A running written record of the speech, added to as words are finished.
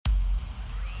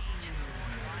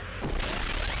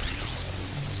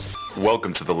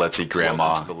Welcome to the Let's Eat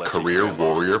Grandma Career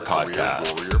Warrior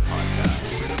Podcast.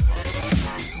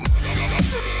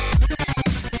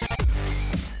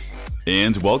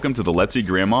 And welcome to the Let's Eat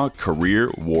Grandma Career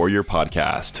Warrior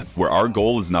Podcast, where our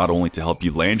goal is not only to help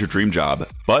you land your dream job,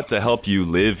 but to help you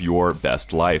live your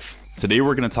best life. Today,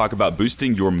 we're going to talk about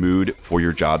boosting your mood for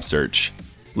your job search.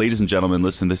 Ladies and gentlemen,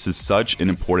 listen, this is such an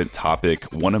important topic,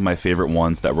 one of my favorite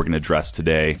ones that we're going to address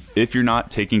today. If you're not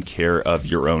taking care of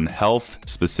your own health,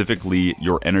 specifically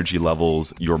your energy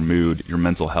levels, your mood, your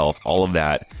mental health, all of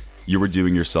that, you are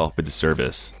doing yourself a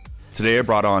disservice. Today, I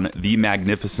brought on the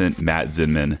magnificent Matt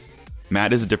Zinman.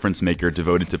 Matt is a difference maker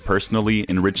devoted to personally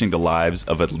enriching the lives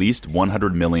of at least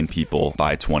 100 million people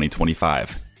by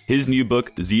 2025. His new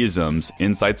book, Zisms,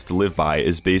 Insights to Live By,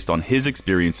 is based on his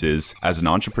experiences as an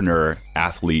entrepreneur,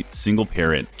 athlete, single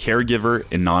parent, caregiver,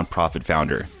 and nonprofit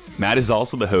founder. Matt is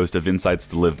also the host of Insights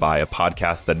to Live By, a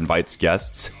podcast that invites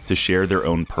guests to share their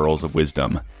own pearls of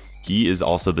wisdom. He is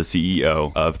also the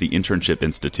CEO of the Internship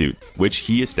Institute, which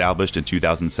he established in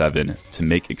 2007 to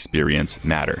make experience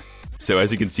matter. So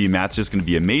as you can see, Matt's just going to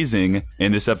be amazing,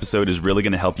 and this episode is really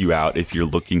going to help you out if you're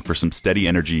looking for some steady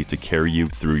energy to carry you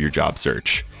through your job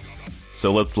search.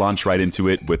 So let's launch right into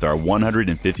it with our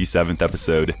 157th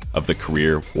episode of the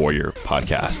Career Warrior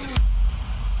Podcast.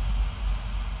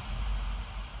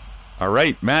 All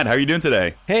right, Matt, how are you doing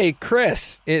today? Hey,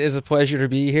 Chris, it is a pleasure to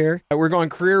be here. We're going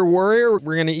Career Warrior.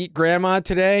 We're going to eat grandma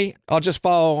today. I'll just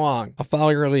follow along. I'll follow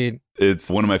your lead. It's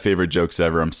one of my favorite jokes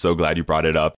ever. I'm so glad you brought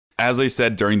it up. As I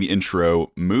said during the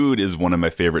intro, mood is one of my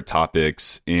favorite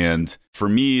topics. And for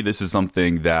me, this is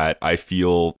something that I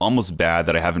feel almost bad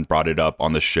that I haven't brought it up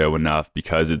on the show enough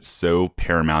because it's so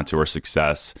paramount to our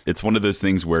success. It's one of those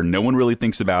things where no one really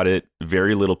thinks about it.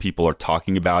 Very little people are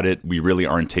talking about it. We really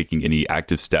aren't taking any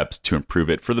active steps to improve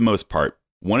it for the most part.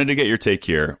 Wanted to get your take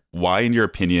here. Why, in your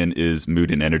opinion, is mood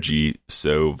and energy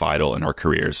so vital in our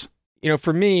careers? You know,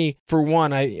 for me, for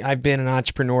one, I've been an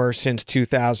entrepreneur since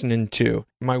 2002.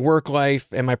 My work life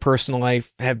and my personal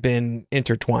life have been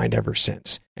intertwined ever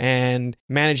since. And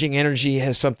managing energy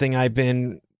is something I've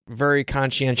been very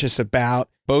conscientious about,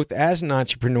 both as an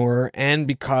entrepreneur and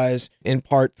because, in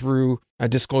part through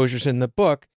disclosures in the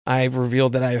book, I've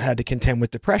revealed that I've had to contend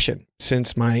with depression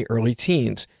since my early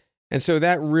teens. And so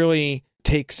that really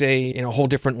takes a whole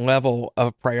different level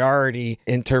of priority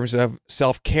in terms of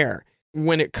self-care.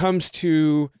 When it comes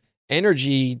to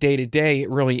energy day to day, it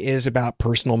really is about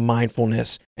personal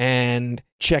mindfulness and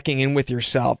checking in with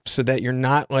yourself so that you're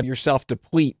not letting yourself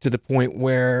deplete to the point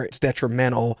where it's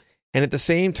detrimental. And at the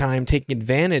same time, taking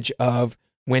advantage of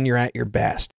when you're at your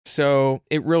best. So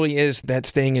it really is that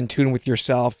staying in tune with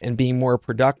yourself and being more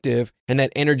productive and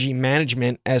that energy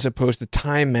management as opposed to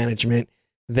time management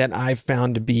that I've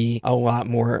found to be a lot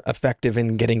more effective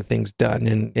in getting things done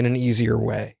in an easier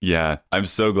way. Yeah, I'm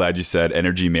so glad you said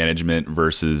energy management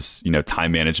versus,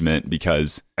 time management,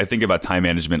 because I think about time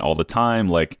management all the time,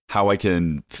 like how I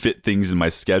can fit things in my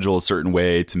schedule a certain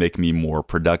way to make me more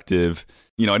productive.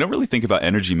 I don't really think about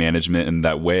energy management in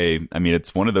that way. I mean,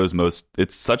 it's one of those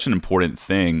it's such an important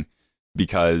thing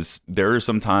because there are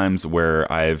some times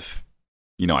where I've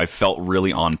felt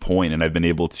really on point and I've been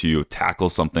able to tackle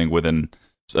something within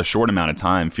a short amount of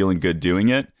time, feeling good doing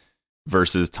it,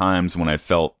 versus times when I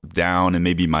felt down and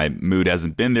maybe my mood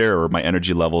hasn't been there or my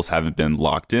energy levels haven't been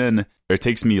locked in. It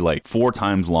takes me like 4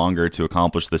 times longer to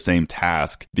accomplish the same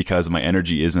task because my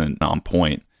energy isn't on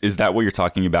point. Is that what you're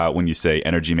talking about when you say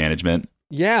energy management?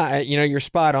 Yeah, you're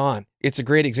spot on. It's a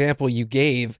great example you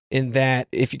gave in that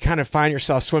if you kind of find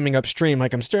yourself swimming upstream,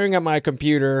 like I'm staring at my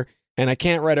computer and I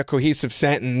can't write a cohesive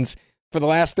sentence for the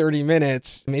last 30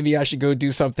 minutes, maybe I should go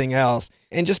do something else.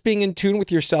 And just being in tune with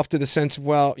yourself to the sense of,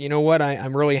 well, you know what,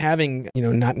 I'm really having,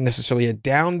 not necessarily a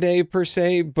down day per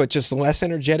se, but just a less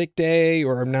energetic day,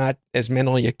 or I'm not as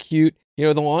mentally acute.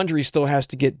 The laundry still has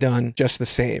to get done just the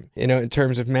same, in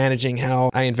terms of managing how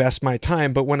I invest my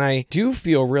time. But when I do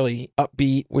feel really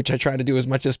upbeat, which I try to do as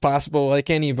much as possible, like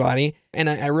anybody, and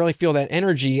I really feel that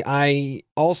energy, I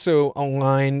also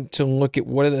align to look at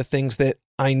what are the things that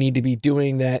I need to be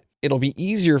doing that it'll be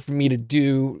easier for me to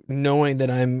do knowing that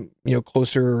I'm,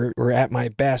 closer or at my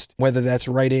best, whether that's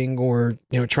writing or,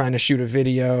 trying to shoot a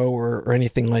video or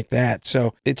anything like that.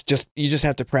 So it's just, you just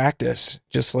have to practice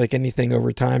just like anything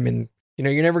over time. And,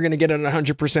 you're never going to get it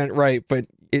 100% right, but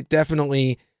it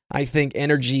definitely, I think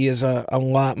energy is a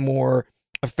lot more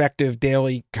effective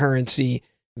daily currency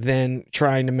than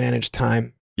trying to manage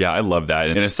time. Yeah, I love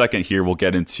that. In a second here, we'll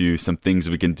get into some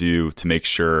things we can do to make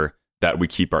sure that we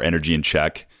keep our energy in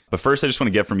check. But first, I just want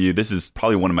to get from you, this is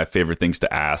probably one of my favorite things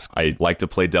to ask. I like to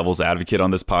play devil's advocate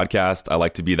on this podcast. I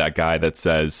like to be that guy that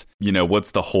says,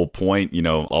 what's the whole point?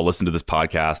 I'll listen to this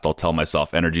podcast. I'll tell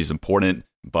myself energy is important,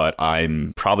 but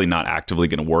I'm probably not actively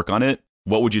going to work on it.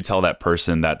 What would you tell that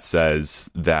person that says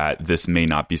that this may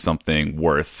not be something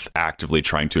worth actively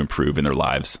trying to improve in their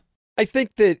lives? I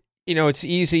think that, it's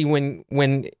easy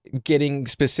when getting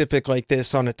specific like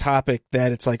this on a topic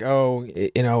that it's like,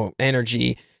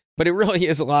 energy. But it really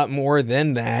is a lot more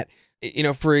than that.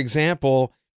 For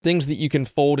example, things that you can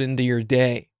fold into your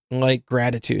day, like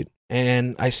gratitude.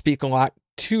 And I speak a lot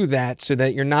to that so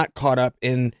that you're not caught up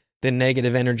in the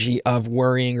negative energy of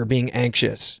worrying or being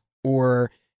anxious or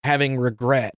having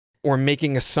regret or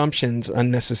making assumptions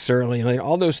unnecessarily. Like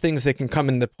all those things that can come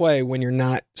into play when you're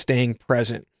not staying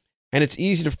present. And it's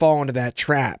easy to fall into that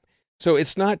trap. So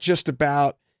it's not just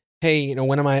about, hey,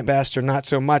 when am I at best or not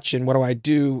so much, and what do I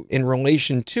do in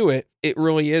relation to it? It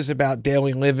really is about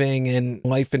daily living and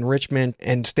life enrichment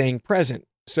and staying present.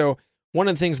 So one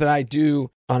of the things that I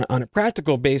do on a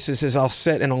practical basis is I'll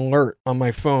set an alert on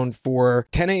my phone for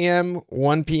 10 a.m.,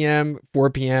 1 p.m., 4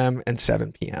 p.m., and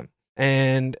 7 p.m.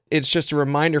 And it's just a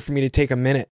reminder for me to take a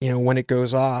minute, when it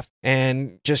goes off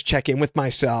and just check in with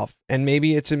myself. And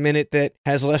maybe it's a minute that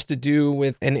has less to do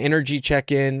with an energy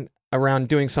check-in around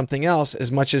doing something else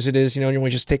as much as it is,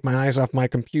 just take my eyes off my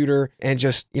computer and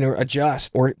just,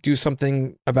 adjust or do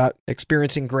something about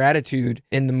experiencing gratitude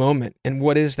in the moment. And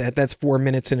what is that? That's 4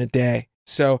 minutes in a day.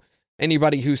 So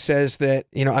anybody who says that,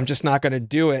 I'm just not going to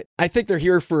do it, I think they're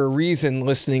here for a reason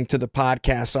listening to the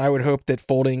podcast. So I would hope that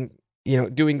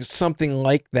doing something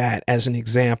like that as an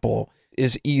example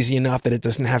is easy enough that it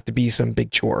doesn't have to be some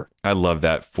big chore. I love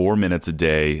that. 4 minutes a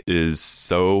day is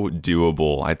so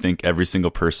doable. I think every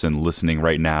single person listening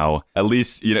right now, at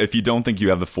least, if you don't think you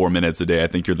have the 4 minutes a day, I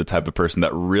think you're the type of person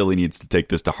that really needs to take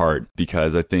this to heart,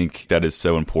 because I think that is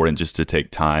so important just to take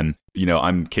time.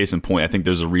 I'm case in point. I think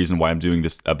there's a reason why I'm doing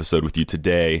this episode with you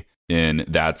today. And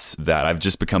that's that I've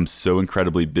just become so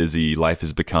incredibly busy. Life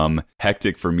has become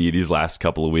hectic for me these last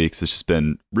couple of weeks. It's just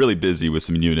been really busy with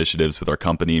some new initiatives with our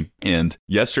company. And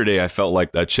yesterday I felt like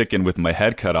a chicken with my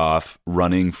head cut off,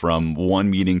 running from one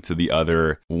meeting to the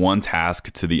other, one task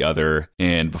to the other.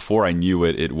 And before I knew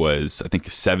it, it was, I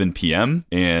think, 7 p.m.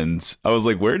 And I was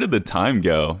like, where did the time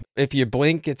go? If you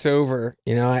blink, it's over.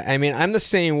 I'm the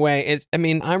same way.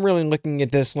 I'm really looking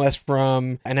at this less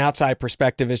from an outside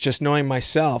perspective. It's just knowing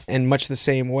myself. And much the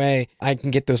same way, I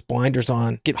can get those blinders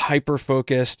on, get hyper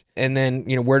focused, and then,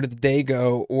 where did the day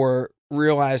go? Or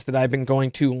realize that I've been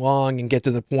going too long and get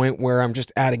to the point where I'm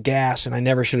just out of gas and I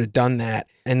never should have done that.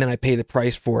 And then I pay the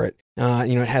price for it.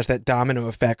 It has that domino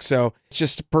effect. So it's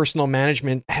just a personal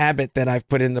management habit that I've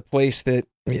put into place that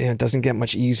it doesn't get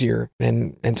much easier,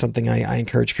 and something I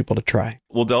encourage people to try.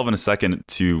 We'll delve in a second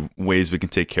to ways we can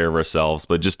take care of ourselves,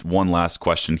 but just one last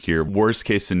question here. Worst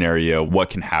case scenario,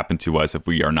 what can happen to us if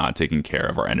we are not taking care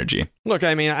of our energy? Look,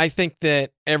 I think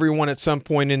that everyone at some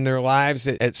point in their lives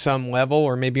at some level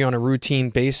or maybe on a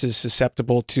routine basis is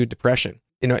susceptible to depression.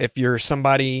 If you're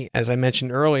somebody, as I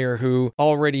mentioned earlier, who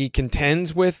already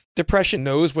contends with depression,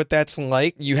 knows what that's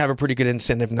like, you have a pretty good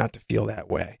incentive not to feel that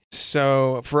way.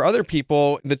 So for other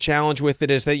people, the challenge with it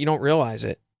is that you don't realize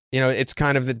it. It's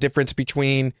kind of the difference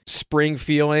between spring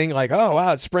feeling like, oh,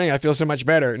 wow, it's spring, I feel so much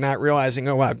better, not realizing,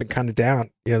 oh, wow, I've been kind of down.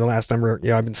 The last number,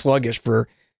 I've been sluggish for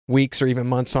weeks or even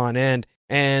months on end.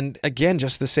 And again,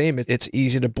 just the same, it's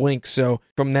easy to blink. So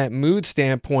from that mood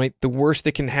standpoint, the worst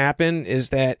that can happen is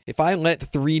that if I let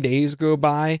 3 days go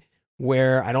by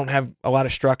where I don't have a lot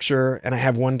of structure and I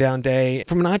have one down day,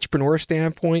 from an entrepreneur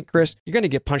standpoint, Chris, you're going to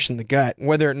get punched in the gut,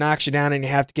 whether it knocks you down and you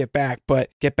have to get back, but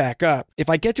get back up. If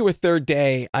I get to a third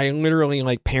day, I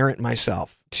literally parent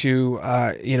myself to,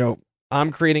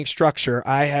 I'm creating structure.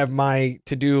 I have my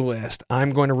to-do list.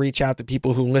 I'm going to reach out to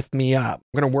people who lift me up.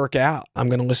 I'm going to work out. I'm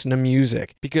going to listen to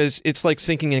music, because it's like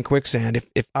sinking in quicksand.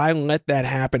 If I let that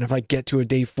happen, if I get to a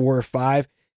day 4 or 5,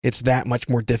 it's that much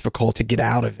more difficult to get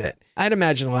out of it. I'd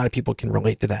imagine a lot of people can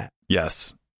relate to that.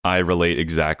 Yes, I relate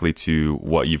exactly to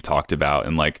what you've talked about.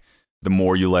 And the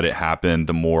more you let it happen,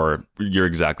 the more, you're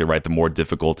exactly right, the more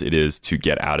difficult it is to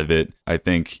get out of it. I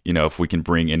think, if we can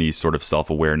bring any sort of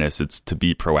self-awareness, it's to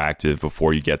be proactive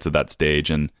before you get to that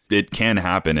stage. And it can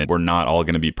happen, and we're not all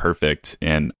going to be perfect.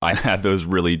 And I had those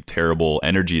really terrible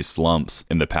energy slumps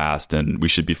in the past, and we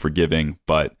should be forgiving.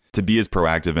 But to be as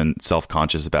proactive and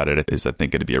self-conscious about it is, I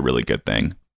think, going to be a really good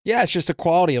thing. Yeah, it's just a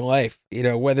quality of life,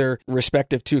 whether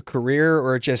respective to career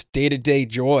or just day-to-day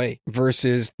joy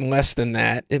versus less than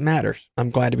that, it matters. I'm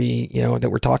glad to be,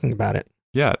 that we're talking about it.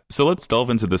 Yeah. So let's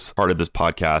delve into this part of this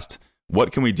podcast.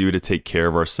 What can we do to take care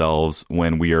of ourselves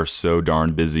when we are so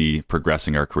darn busy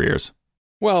progressing our careers?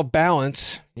 Well,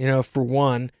 balance, for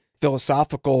one,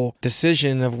 philosophical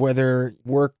decision of whether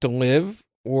work to live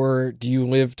or do you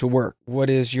live to work? What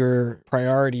is your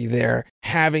priority there?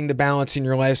 Having the balance in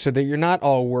your life so that you're not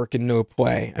all work and no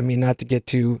play. I mean, not to get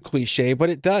too cliche, but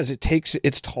it does. It takes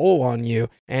its toll on you.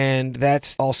 And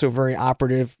that's also very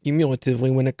operative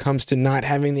cumulatively when it comes to not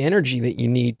having the energy that you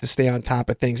need to stay on top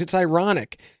of things. It's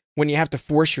ironic when you have to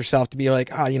force yourself to be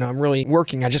like, I'm really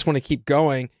working. I just want to keep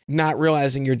going, not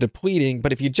realizing you're depleting.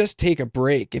 But if you just take a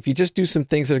break, if you just do some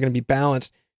things that are going to be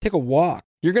balanced, take a walk,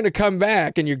 you're going to come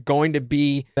back and you're going to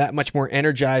be that much more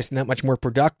energized and that much more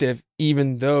productive,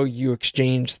 even though you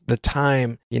exchange the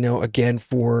time, again,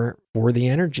 for the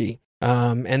energy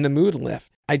and the mood lift.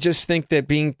 I just think that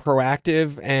being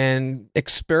proactive and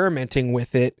experimenting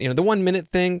with it, the 1 minute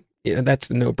thing, that's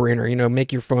the no brainer,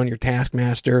 make your phone your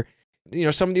taskmaster.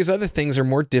 Some of these other things are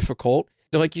more difficult.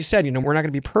 Like you said, we're not going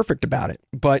to be perfect about it,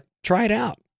 but try it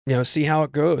out. See how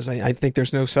it goes. I think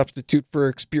there's no substitute for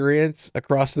experience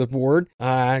across the board,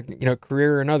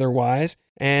 career and otherwise.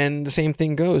 And the same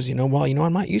thing goes,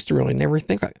 I'm not used to really never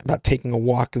think about taking a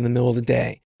walk in the middle of the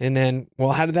day. And then,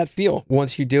 how did that feel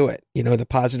once you do it? The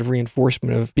positive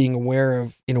reinforcement of being aware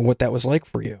of, what that was like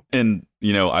for you. And,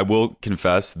 I will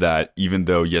confess that even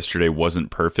though yesterday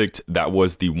wasn't perfect, that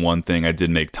was the one thing I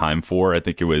did make time for. I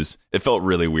think it felt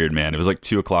really weird, man. It was like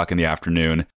 2:00 in the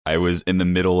afternoon. I was in the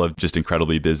middle of just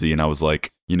incredibly busy. And I was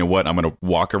like, you know what? I'm going to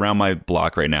walk around my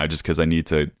block right now just because I need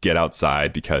to get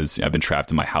outside because I've been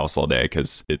trapped in my house all day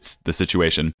because it's the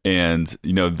situation. And,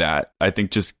 that I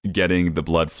think just getting the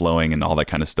blood flowing and all that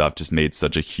kind of stuff just made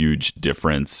such a huge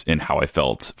difference in how I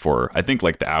felt for, I think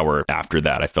like the hour after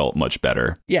that, I felt much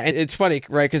better. Yeah. It's funny,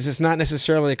 right? Because it's not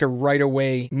necessarily like a right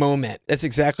away moment. That's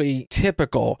exactly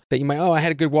typical that you might, I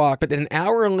had a good walk, but then an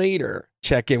hour later,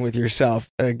 check in with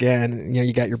yourself again.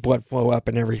 You got your blood flow up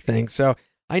and everything. So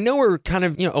I know we're kind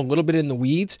of, a little bit in the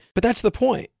weeds, but that's the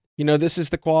point. This is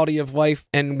the quality of life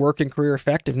and work and career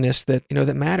effectiveness that,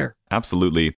 that matter.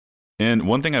 Absolutely. And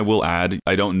one thing I will add,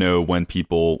 I don't know when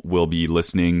people will be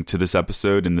listening to this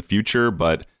episode in the future,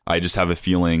 but I just have a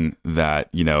feeling that,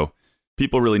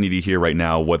 people really need to hear right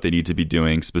now what they need to be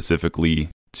doing specifically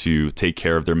to take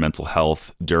care of their mental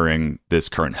health during this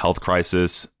current health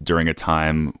crisis, during a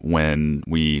time when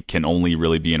we can only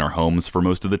really be in our homes for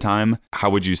most of the time. How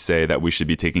would you say that we should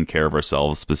be taking care of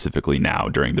ourselves specifically now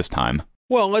during this time?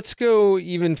 Well, let's go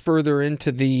even further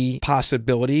into the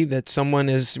possibility that someone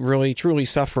is really, truly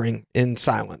suffering in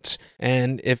silence.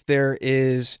 And if there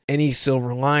is any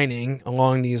silver lining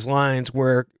along these lines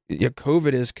where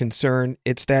COVID is concerned,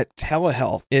 it's that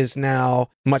telehealth is now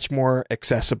much more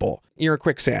accessible. You're a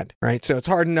quicksand, right? So it's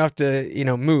hard enough to,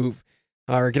 move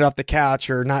or get off the couch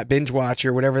or not binge watch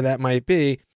or whatever that might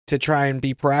be, to try and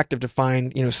be proactive to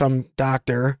find, some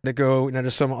doctor to go,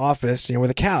 to some office, with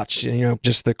a couch,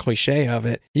 just the cliche of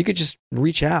it. You could just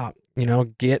reach out,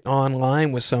 get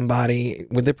online with somebody,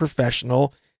 with a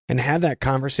professional, and have that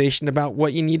conversation about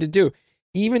what you need to do.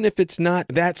 Even if it's not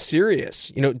that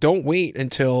serious, don't wait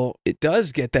until it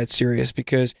does get that serious,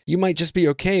 because you might just be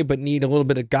okay, but need a little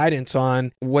bit of guidance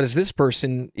on what does this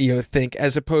person, think,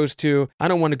 as opposed to, I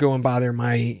don't want to go and bother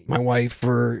my wife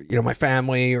or, my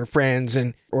family or friends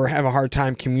or have a hard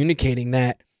time communicating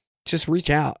that. Just reach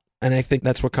out. And I think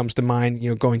that's what comes to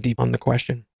mind, going deep on the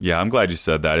question. Yeah, I'm glad you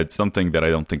said that. It's something that I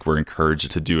don't think we're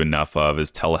encouraged to do enough of,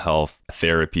 is telehealth,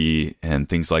 therapy, and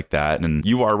things like that. And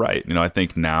you are right. I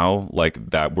think now,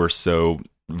 like that, we're so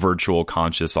virtual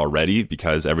conscious already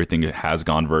because everything has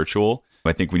gone virtual.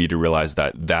 I think we need to realize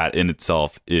that in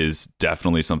itself is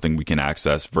definitely something we can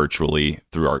access virtually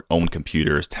through our own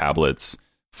computers, tablets,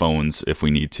 phones, if we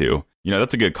need to.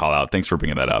 That's a good call out. Thanks for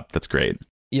bringing that up. That's great.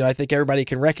 I think everybody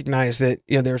can recognize that,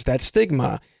 there's that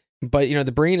stigma, but,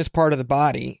 the brain is part of the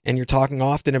body, and you're talking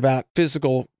often about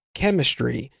physical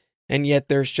chemistry, and yet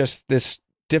there's just this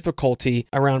difficulty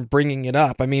around bringing it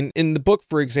up. I mean, in the book,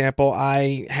 for example,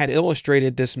 I had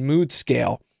illustrated this mood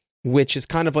scale, which is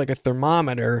kind of like a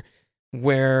thermometer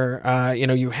where,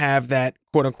 you have that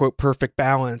quote unquote perfect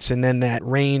balance, and then that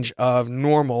range of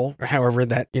normal, or however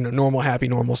that, normal, happy,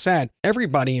 normal, sad.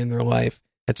 Everybody in their life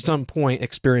at some point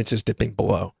experiences dipping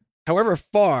below. However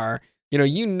far,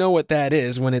 you know what that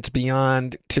is when it's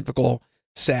beyond typical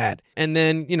sad. And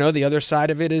then, the other side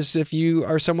of it is if you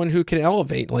are someone who can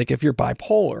elevate, like if you're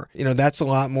bipolar, that's a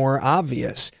lot more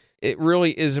obvious. It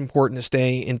really is important to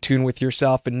stay in tune with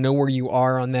yourself and know where you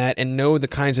are on that, and know the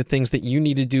kinds of things that you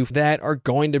need to do that are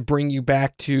going to bring you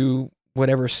back to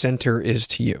whatever center is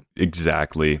to you.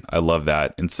 Exactly. I love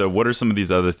that. And so what are some of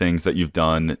these other things that you've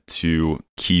done to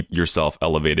keep yourself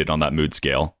elevated on that mood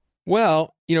scale?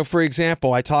 Well, for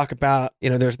example, I talk about,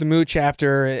 there's the mood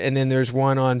chapter, and then there's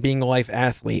one on being a life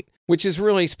athlete, which is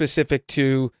really specific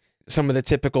to some of the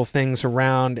typical things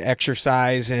around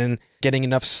exercise and getting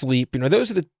enough sleep.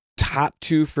 Those are the top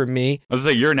two for me. I was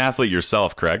going to say, you're an athlete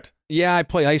yourself, correct? Yeah, I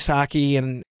play ice hockey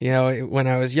and, when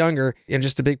I was younger, and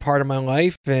just a big part of my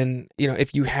life. And,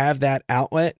 if you have that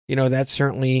outlet, that's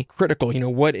certainly critical.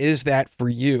 What is that for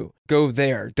you? Go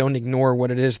there. Don't ignore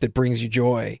what it is that brings you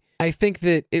joy. I think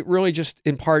that it really just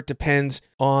in part depends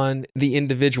on the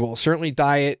individual. Certainly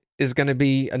diet is going to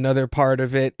be another part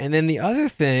of it. And then the other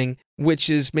thing, which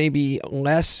is maybe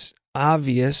less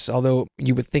obvious, although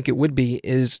you would think it would be,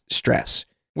 is stress,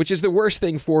 which is the worst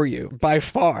thing for you by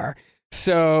far.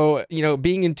 So,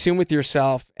 being in tune with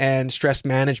yourself and stress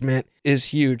management is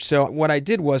huge. So what I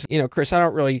did was, Chris, I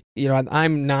don't really,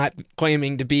 I'm not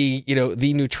claiming to be,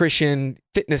 the nutrition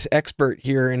fitness expert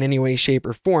here in any way, shape,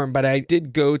 or form, but I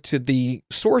did go to the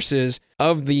sources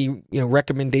of the,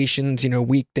 recommendations,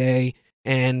 weekday,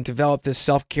 and develop this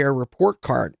self-care report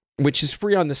card, which is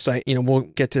free on the site. We'll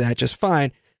get to that just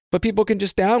fine. But people can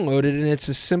just download it, and it's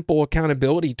a simple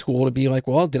accountability tool to be like,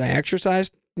 well, did I exercise,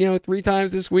 3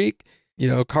 times this week?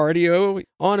 Cardio,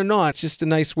 on and on. It's just a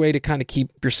nice way to kind of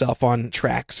keep yourself on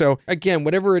track. So again,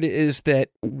 whatever it is that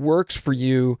works for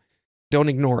you, don't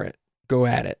ignore it. Go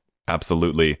at it.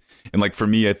 Absolutely. And like for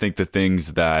me, I think the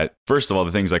things I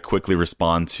quickly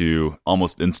respond to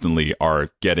almost instantly are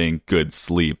getting good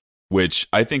sleep, which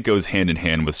I think goes hand in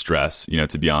hand with stress,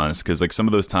 to be honest, because like some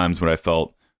of those times when I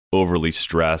felt overly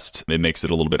stressed, it makes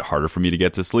it a little bit harder for me to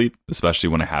get to sleep, especially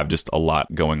when I have just a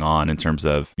lot going on in terms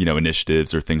of,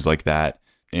 initiatives or things like that.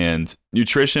 And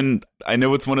nutrition, I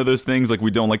know it's one of those things like we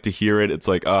don't like to hear it. It's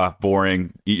like,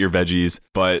 boring, eat your veggies,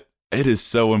 but it is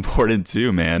so important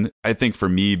too, man. I think for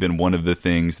me, been one of the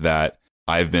things that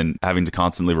I've been having to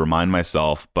constantly remind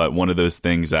myself, but one of those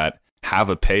things that have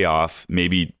a payoff,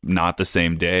 maybe not the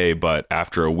same day, but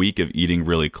after a week of eating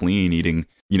really clean, eating,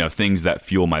 things that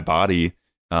fuel my body,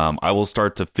 I will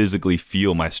start to physically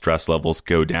feel my stress levels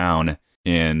go down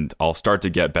and I'll start to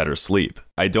get better sleep.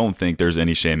 I don't think there's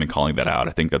any shame in calling that out.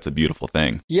 I think that's a beautiful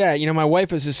thing. Yeah, my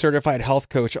wife is a certified health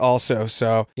coach also.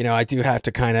 So, I do have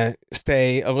to kind of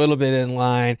stay a little bit in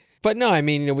line. But no, I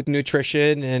mean, with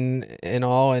nutrition and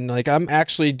all, and like I'm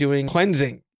actually doing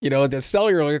cleansing, the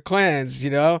cellular cleanse,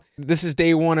 this is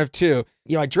day 1 of 2.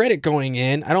 I dread it going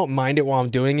in. I don't mind it while I'm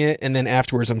doing it. And then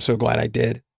afterwards, I'm so glad I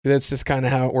did. That's just kind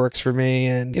of how it works for me.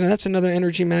 And, that's another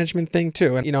energy management thing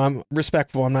too. And, I'm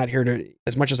respectful. I'm not here to,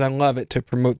 as much as I love it, to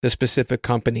promote the specific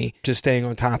company, just staying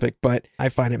on topic, but I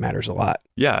find it matters a lot.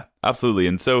 Yeah, absolutely.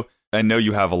 And so I know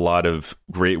you have a lot of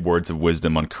great words of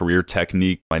wisdom on career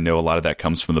technique. I know a lot of that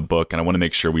comes from the book, and I want to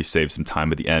make sure we save some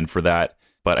time at the end for that.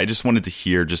 But I just wanted to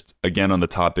hear, just again, on the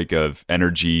topic of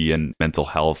energy and mental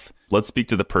health, let's speak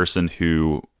to the person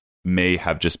who may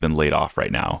have just been laid off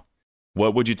right now.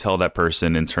 What would you tell that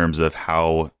person in terms of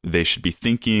how they should be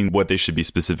thinking, what they should be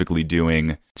specifically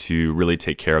doing to really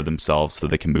take care of themselves so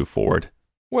they can move forward?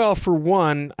 Well, for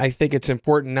one, I think it's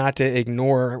important not to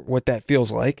ignore what that feels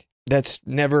like. That's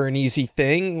never an easy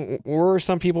thing, or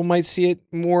some people might see it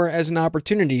more as an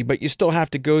opportunity, but you still have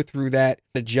to go through that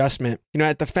adjustment.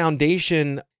 At the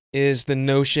foundation is the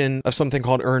notion of something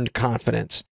called earned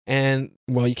confidence. And,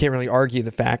 well, you can't really argue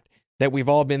the fact that we've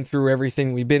all been through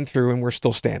everything we've been through and we're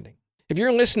still standing. If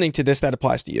you're listening to this, that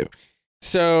applies to you.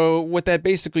 So what that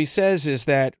basically says is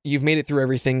that you've made it through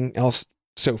everything else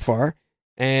so far.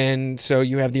 And so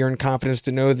you have the earned confidence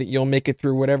to know that you'll make it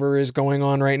through whatever is going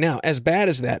on right now, as bad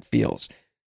as that feels.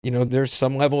 There's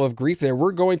some level of grief there.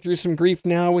 We're going through some grief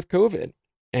now with COVID.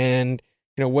 And,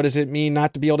 what does it mean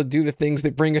not to be able to do the things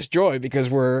that bring us joy because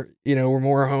we're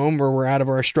more home or we're out of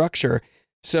our structure?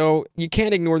 So you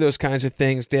can't ignore those kinds of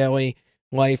things, daily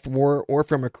life or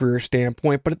from a career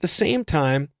standpoint. But at the same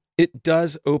time, it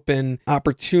does open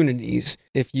opportunities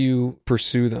if you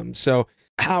pursue them. So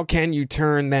how can you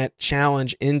turn that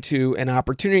challenge into an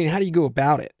opportunity, and how do you go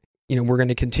about it? We're going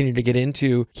to continue to get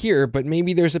into here, but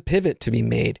maybe there's a pivot to be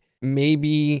made.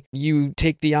 Maybe you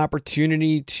take the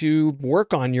opportunity to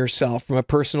work on yourself from a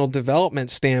personal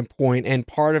development standpoint, and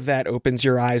part of that opens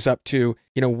your eyes up to,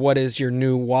 what is your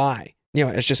new why?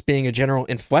 As just being a general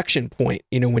inflection point,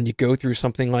 when you go through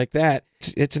something like that,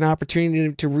 it's an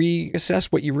opportunity to reassess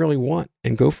what you really want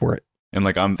and go for it. And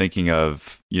like, I'm thinking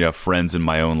of, friends in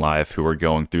my own life who are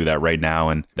going through that right now.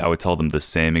 And I would tell them the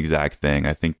same exact thing.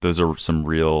 I think those are some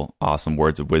real awesome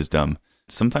words of wisdom.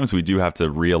 Sometimes we do have to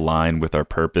realign with our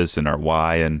purpose and our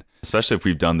why. And especially if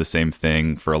we've done the same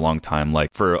thing for a long time. Like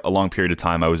for a long period of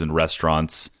time, I was in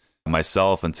restaurants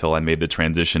myself until I made the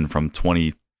transition from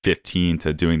 2015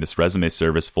 to doing this resume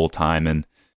service full time. And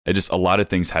a lot of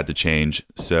things had to change.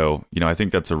 So, I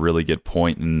think that's a really good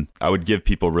point. And I would give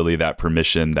people really that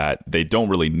permission that they don't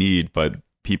really need, but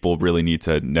people really need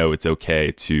to know it's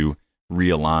okay to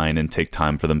realign and take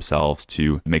time for themselves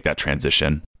to make that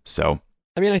transition. So,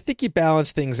 I think you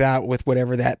balance things out with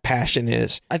whatever that passion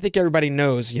is. I think everybody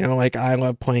knows, like I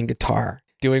love playing guitar,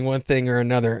 doing one thing or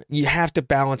another. You have to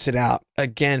balance it out.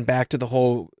 Again, back to the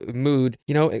whole mood,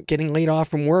 getting laid off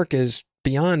from work is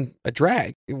beyond a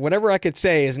drag. Whatever I could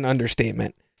say is an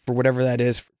understatement for whatever that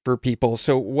is for people.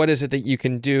 So what is it that you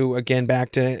can do, again,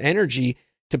 back to energy,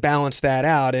 to balance that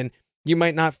out? And you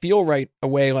might not feel right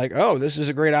away like, oh, this is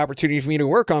a great opportunity for me to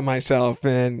work on myself.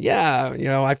 And yeah,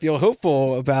 I feel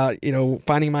hopeful about,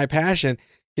 finding my passion.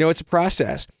 It's a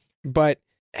process, but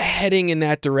heading in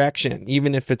that direction,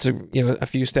 even if it's a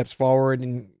few steps forward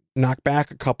and knock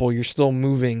back a couple, you're still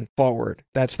moving forward.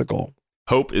 That's the goal.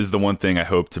 Hope is the one thing I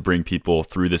hope to bring people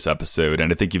through this episode.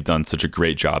 And I think you've done such a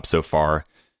great job so far.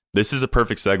 This is a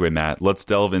perfect segue, Matt. Let's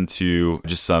delve into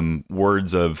just some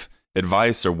words of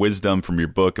advice or wisdom from your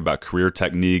book about career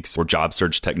techniques or job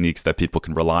search techniques that people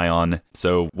can rely on.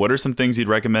 So what are some things you'd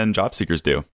recommend job seekers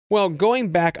do? Well, going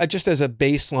back, just as a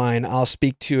baseline, I'll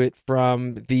speak to it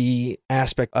from the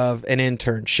aspect of an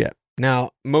internship.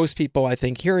 Now, most people, I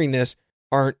think, hearing this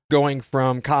aren't going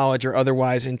from college or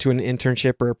otherwise into an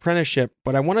internship or apprenticeship,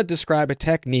 but I want to describe a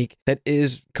technique that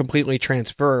is completely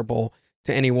transferable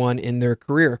to anyone in their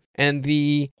career. And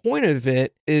the point of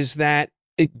it is that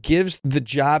it gives the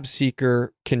job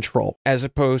seeker control, as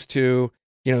opposed to,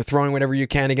 throwing whatever you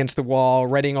can against the wall,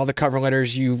 writing all the cover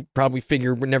letters you probably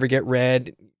figure would never get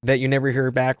read, that you never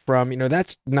hear back from.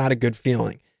 That's not a good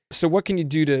feeling. So what can you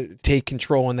do to take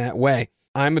control in that way?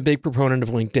 I'm a big proponent of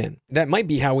LinkedIn. That might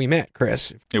be how we met,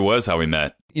 Chris. It was how we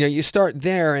met. You start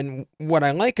there. And what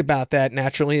I like about that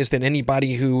naturally is that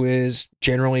anybody who is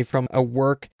generally from a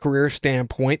work career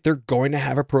standpoint, they're going to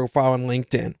have a profile on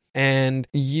LinkedIn. And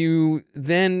you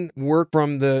then work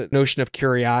from the notion of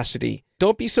curiosity.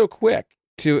 Don't be so quick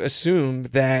to assume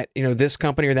that, this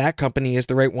company or that company is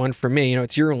the right one for me.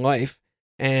 It's your life.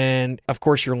 And of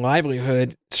course, your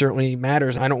livelihood certainly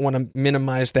matters. I don't want to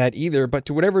minimize that either. But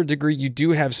to whatever degree you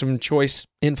do have some choice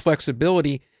and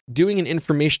flexibility, doing an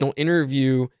informational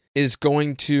interview is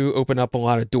going to open up a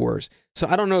lot of doors. So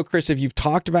I don't know, Chris, if you've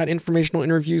talked about informational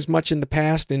interviews much in the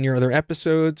past in your other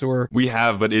episodes, or... We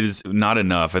have, but it is not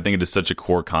enough. I think it is such a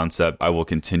core concept I will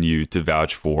continue to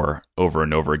vouch for over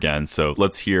and over again. So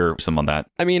let's hear some on that.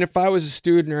 If I was a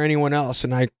student or anyone else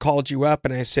and I called you up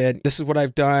and I said, this is what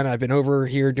I've done, I've been over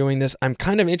here doing this, I'm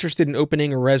kind of interested in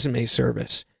opening a resume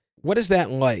service. What is that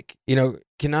like?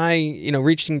 Can I,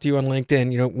 reaching to you on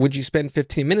LinkedIn, would you spend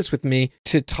 15 minutes with me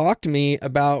to talk to me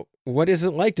about what is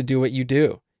it like to do what you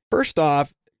do? First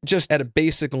off, just at a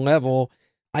basic level,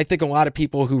 I think a lot of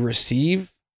people who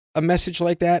receive a message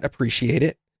like that appreciate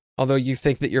it, although you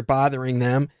think that you're bothering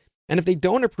them. And if they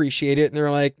don't appreciate it and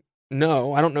they're like,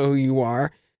 no, I don't know who you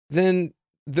are, then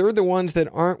they're the ones that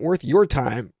aren't worth your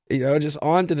time, just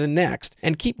on to the next,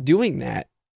 and keep doing that.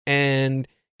 And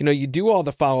you do all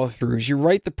the follow-throughs, you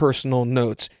write the personal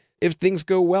notes. If things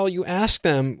go well, you ask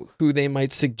them who they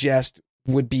might suggest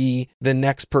would be the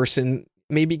next person,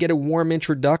 maybe get a warm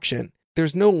introduction.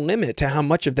 There's no limit to how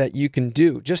much of that you can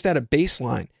do, just at a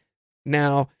baseline.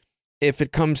 Now, if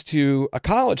it comes to a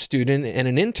college student and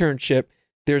an internship,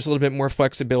 there's a little bit more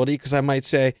flexibility, because I might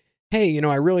say, hey,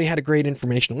 I really had a great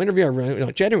informational interview. I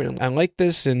really, genuinely, I like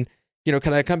this. And,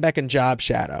 can I come back and job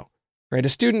shadow? Right? A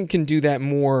student can do that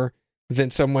more than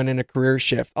someone in a career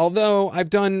shift. Although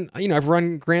I've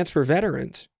run grants for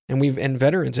veterans, and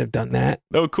veterans have done that.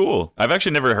 Oh, cool. I've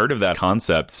actually never heard of that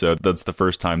concept. So that's the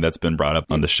first time that's been brought up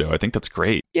on the show. I think that's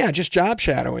great. Yeah, just job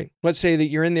shadowing. Let's say that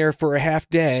you're in there for a half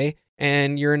day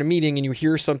and you're in a meeting and you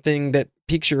hear something that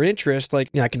piques your interest, like,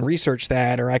 I can research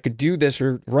that, or I could do this,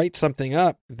 or write something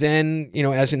up. Then,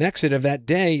 as an exit of that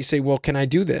day, you say, well, can I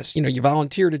do this? You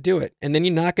volunteer to do it, and then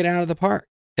you knock it out of the park.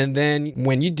 And then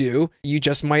when you do, you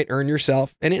just might earn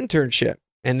yourself an internship.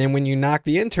 And then when you knock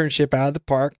the internship out of the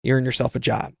park, you earn yourself a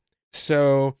job.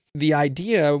 So the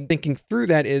idea, thinking through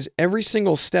that, is every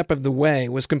single step of the way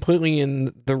was completely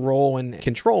in the role and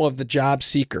control of the job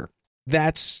seeker.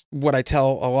 That's what I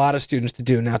tell a lot of students to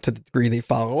do. Now, to the degree they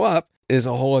follow up is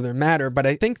a whole other matter. But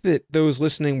I think that those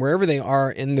listening, wherever they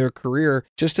are in their career,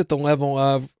 just at the level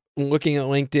of looking at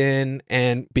LinkedIn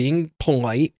and being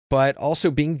polite, but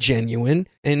also being genuine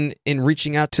and in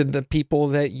reaching out to the people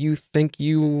that you think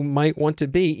you might want to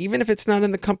be, even if it's not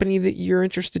in the company that you're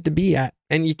interested to be at.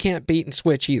 And you can't bait and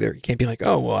switch either. You can't be like,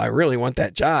 oh, well, I really want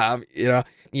that job.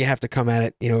 You have to come at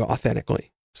it,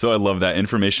 authentically. So I love that.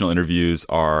 Informational interviews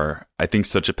are, I think,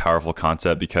 such a powerful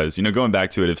concept because, going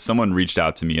back to it, if someone reached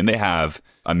out to me and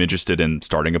I'm interested in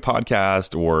starting a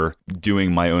podcast or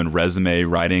doing my own resume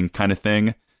writing kind of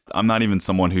thing, I'm not even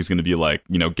someone who's going to be like,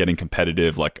 getting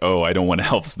competitive, like, oh, I don't want to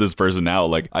help this person out.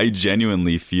 Like, I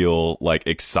genuinely feel like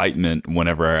excitement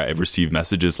whenever I receive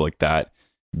messages like that,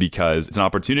 because it's an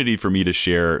opportunity for me to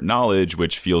share knowledge,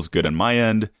 which feels good on my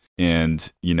end.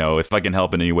 And, if I can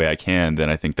help in any way I can, then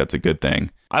I think that's a good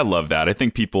thing. I love that. I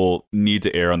think people need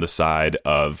to err on the side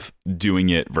of doing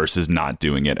it versus not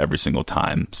doing it every single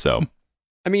time. So,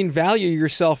 value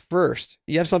yourself first.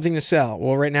 You have something to sell.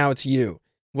 Well, right now it's you.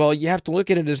 Well, you have to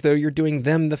look at it as though you're doing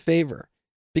them the favor.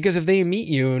 Because if they meet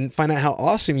you and find out how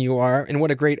awesome you are and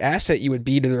what a great asset you would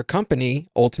be to their company,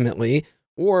 ultimately,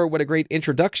 or what a great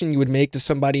introduction you would make to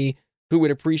somebody who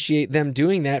would appreciate them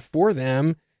doing that for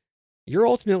them, you're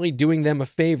ultimately doing them a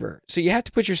favor. So you have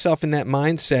to put yourself in that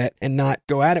mindset and not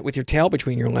go at it with your tail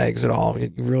between your legs at all.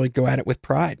 You really go at it with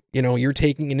pride. You're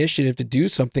taking initiative to do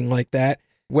something like that.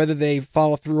 Whether they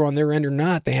follow through on their end or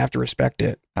not, they have to respect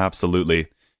it. Absolutely.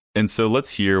 And so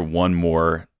let's hear one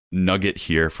more nugget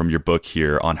here from your book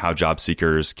here on how job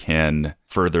seekers can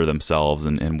further themselves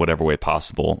in whatever way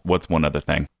possible. What's one other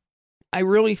thing? I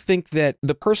really think that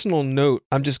the personal note,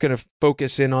 I'm just going to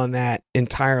focus in on that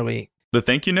entirely. The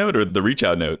thank you note or the reach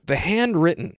out note? The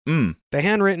handwritten. The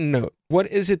handwritten note. What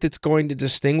is it that's going to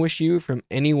distinguish you from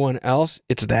anyone else?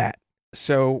 It's that.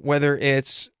 So whether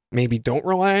it's maybe don't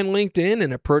rely on LinkedIn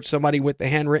and approach somebody with the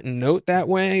handwritten note that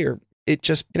way, or it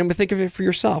just, think of it for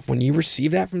yourself. When you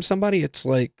receive that from somebody, it's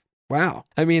like, wow.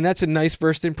 That's a nice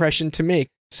first impression to make.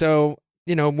 So,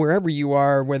 wherever you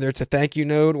are, whether it's a thank you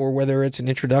note or whether it's an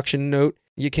introduction note,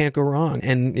 you can't go wrong.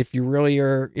 And if you really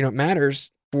are, it matters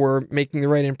for making the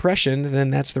right impression, then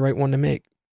that's the right one to make.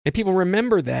 And people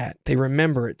remember that. They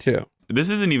remember it too. This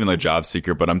isn't even a job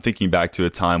seeker, but I'm thinking back to a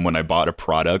time when I bought a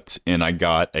product and I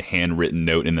got a handwritten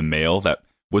note in the mail that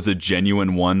was a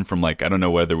genuine one from I don't know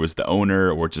whether it was the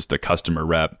owner or just a customer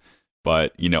rep.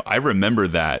 But, I remember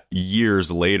that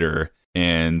years later.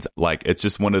 And it's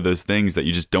just one of those things that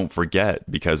you just don't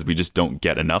forget because we just don't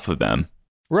get enough of them.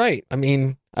 Right. I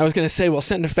was going to say, well,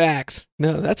 send a fax.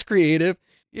 No, that's creative.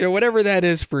 Whatever that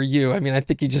is for you. I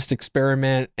think you just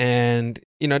experiment and,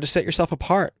 to set yourself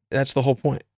apart. That's the whole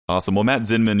point. Awesome. Well, Matt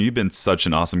Zinman, you've been such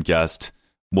an awesome guest.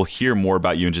 We'll hear more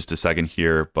about you in just a second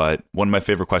here, but one of my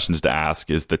favorite questions to ask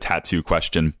is the tattoo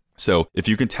question. So if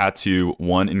you can tattoo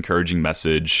one encouraging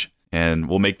message, and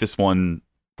we'll make this one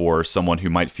for someone who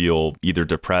might feel either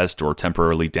depressed or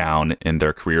temporarily down in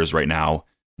their careers right now,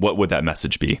 what would that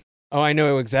message be? Oh, I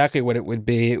know exactly what it would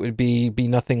be. It would be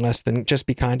nothing less than just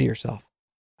be kind to yourself.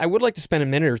 I would like to spend a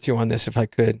minute or two on this if I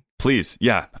could. Please.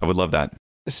 Yeah, I would love that.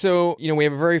 So, we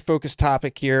have a very focused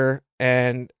topic here,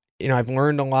 and, I've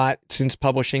learned a lot since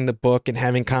publishing the book and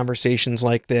having conversations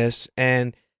like this.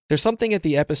 And there's something at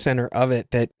the epicenter of it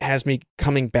that has me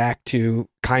coming back to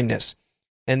kindness.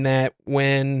 And that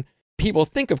when people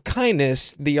think of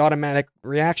kindness, the automatic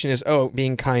reaction is, oh,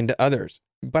 being kind to others.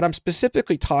 But I'm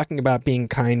specifically talking about being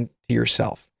kind to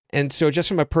yourself. And so just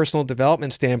from a personal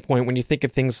development standpoint, when you think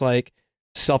of things like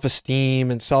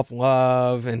self-esteem and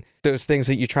self-love and those things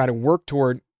that you try to work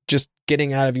toward, just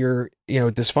getting out of your,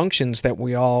 dysfunctions that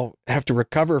we all have to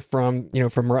recover from,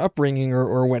 from our upbringing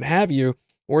or what have you,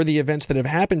 or the events that have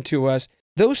happened to us,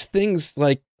 those things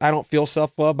like, I don't feel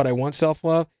self-love, but I want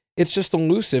self-love. It's just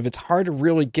elusive. It's hard to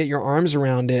really get your arms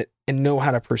around it and know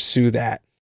how to pursue that.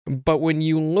 But when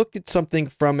you look at something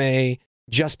from a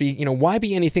just be, why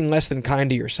be anything less than kind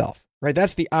to yourself, right?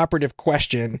 That's the operative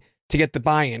question to get the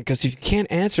buy-in, because if you can't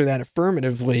answer that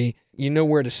affirmatively, you know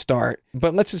where to start.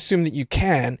 But let's assume that you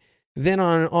can. Then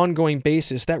on an ongoing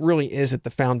basis, that really is at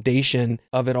the foundation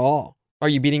of it all. Are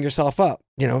you beating yourself up?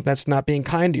 That's not being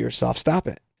kind to yourself. Stop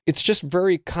it. It's just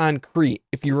very concrete.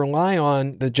 If you rely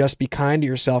on the just be kind to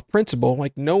yourself principle,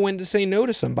 know when to say no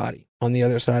to somebody on the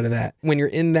other side of that. When you're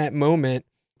in that moment,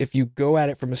 if you go at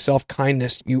it from a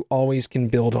self-kindness, you always can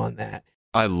build on that.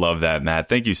 I love that, Matt.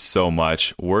 Thank you so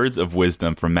much. Words of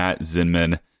wisdom from Matt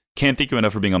Zinman. Can't thank you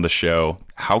enough for being on the show.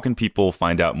 How can people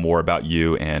find out more about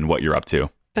you and what you're up to?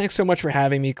 Thanks so much for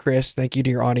having me, Chris. Thank you to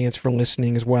your audience for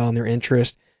listening as well and their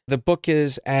interest. The book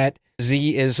is at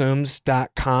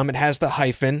zisms.com. It has the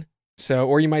hyphen. So,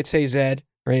 or you might say Z,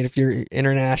 right? If you're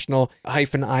international,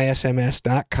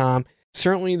 -isms.com.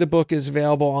 certainly the book is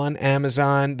available on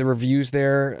Amazon. The reviews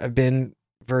there have been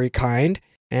very kind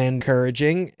and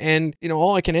encouraging. And,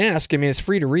 all I can ask, it's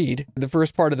free to read. The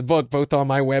first part of the book, both on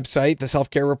my website, the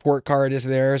self-care report card is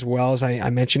there as well, as I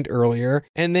mentioned earlier.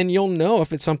 And then you'll know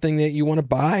if it's something that you want to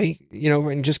buy,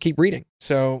 and just keep reading.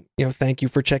 So, thank you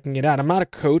for checking it out. I'm not a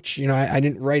coach. I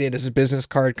didn't write it as a business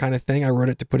card kind of thing. I wrote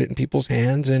it to put it in people's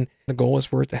hands, and the goal is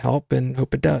for it to help, and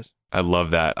hope it does. I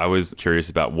love that. I was curious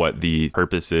about what the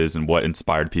purpose is and what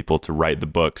inspired people to write the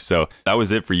book. So that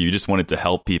was it for you. You just wanted to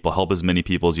help people, help as many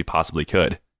people as you possibly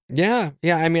could. Yeah.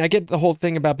 I get the whole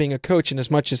thing about being a coach, and as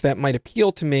much as that might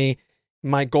appeal to me,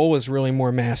 my goal is really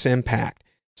more mass impact.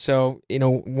 So,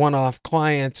 one-off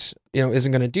clients,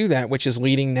 isn't going to do that, which is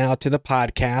leading now to the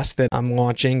podcast that I'm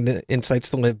launching, the Insights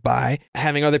to Live By,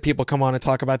 having other people come on and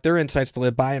talk about their insights to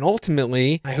live by. And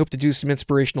ultimately, I hope to do some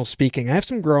inspirational speaking. I have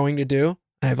some growing to do.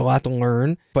 I have a lot to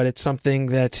learn, but it's something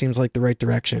that seems like the right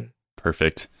direction.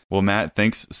 Perfect. Well, Matt,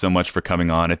 thanks so much for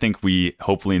coming on. I think we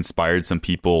hopefully inspired some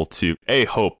people to,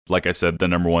 hope, like I said, the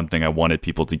number one thing I wanted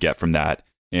people to get from that.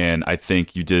 And I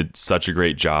think you did such a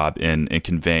great job in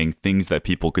conveying things that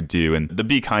people could do. And the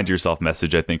be kind to yourself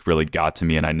message, I think, really got to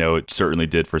me. And I know it certainly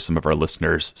did for some of our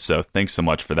listeners. So thanks so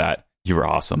much for that. You were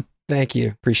awesome. Thank you.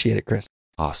 Appreciate it, Chris.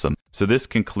 Awesome. So this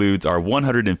concludes our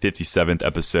 157th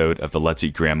episode of the Let's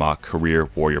Eat Grandma Career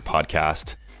Warrior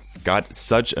podcast. Got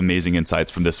such amazing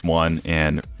insights from this one,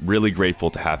 and really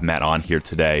grateful to have Matt on here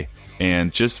today.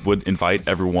 And just would invite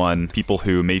everyone, people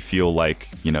who may feel like,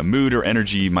 mood or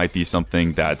energy might be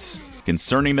something that's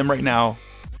concerning them right now,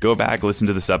 go back, listen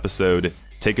to this episode,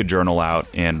 take a journal out,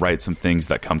 and write some things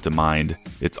that come to mind.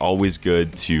 It's always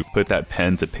good to put that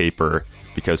pen to paper,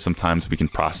 because sometimes we can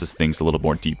process things a little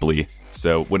more deeply.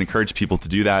 So would encourage people to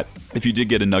do that. If you did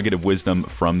get a nugget of wisdom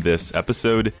from this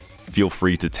episode, feel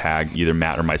free to tag either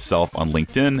Matt or myself on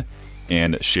LinkedIn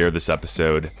and share this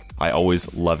episode. I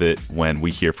always love it when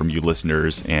we hear from you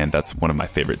listeners, and that's one of my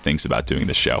favorite things about doing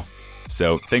this show.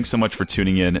 So thanks so much for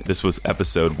tuning in. This was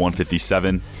episode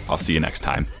 157. I'll see you next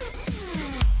time.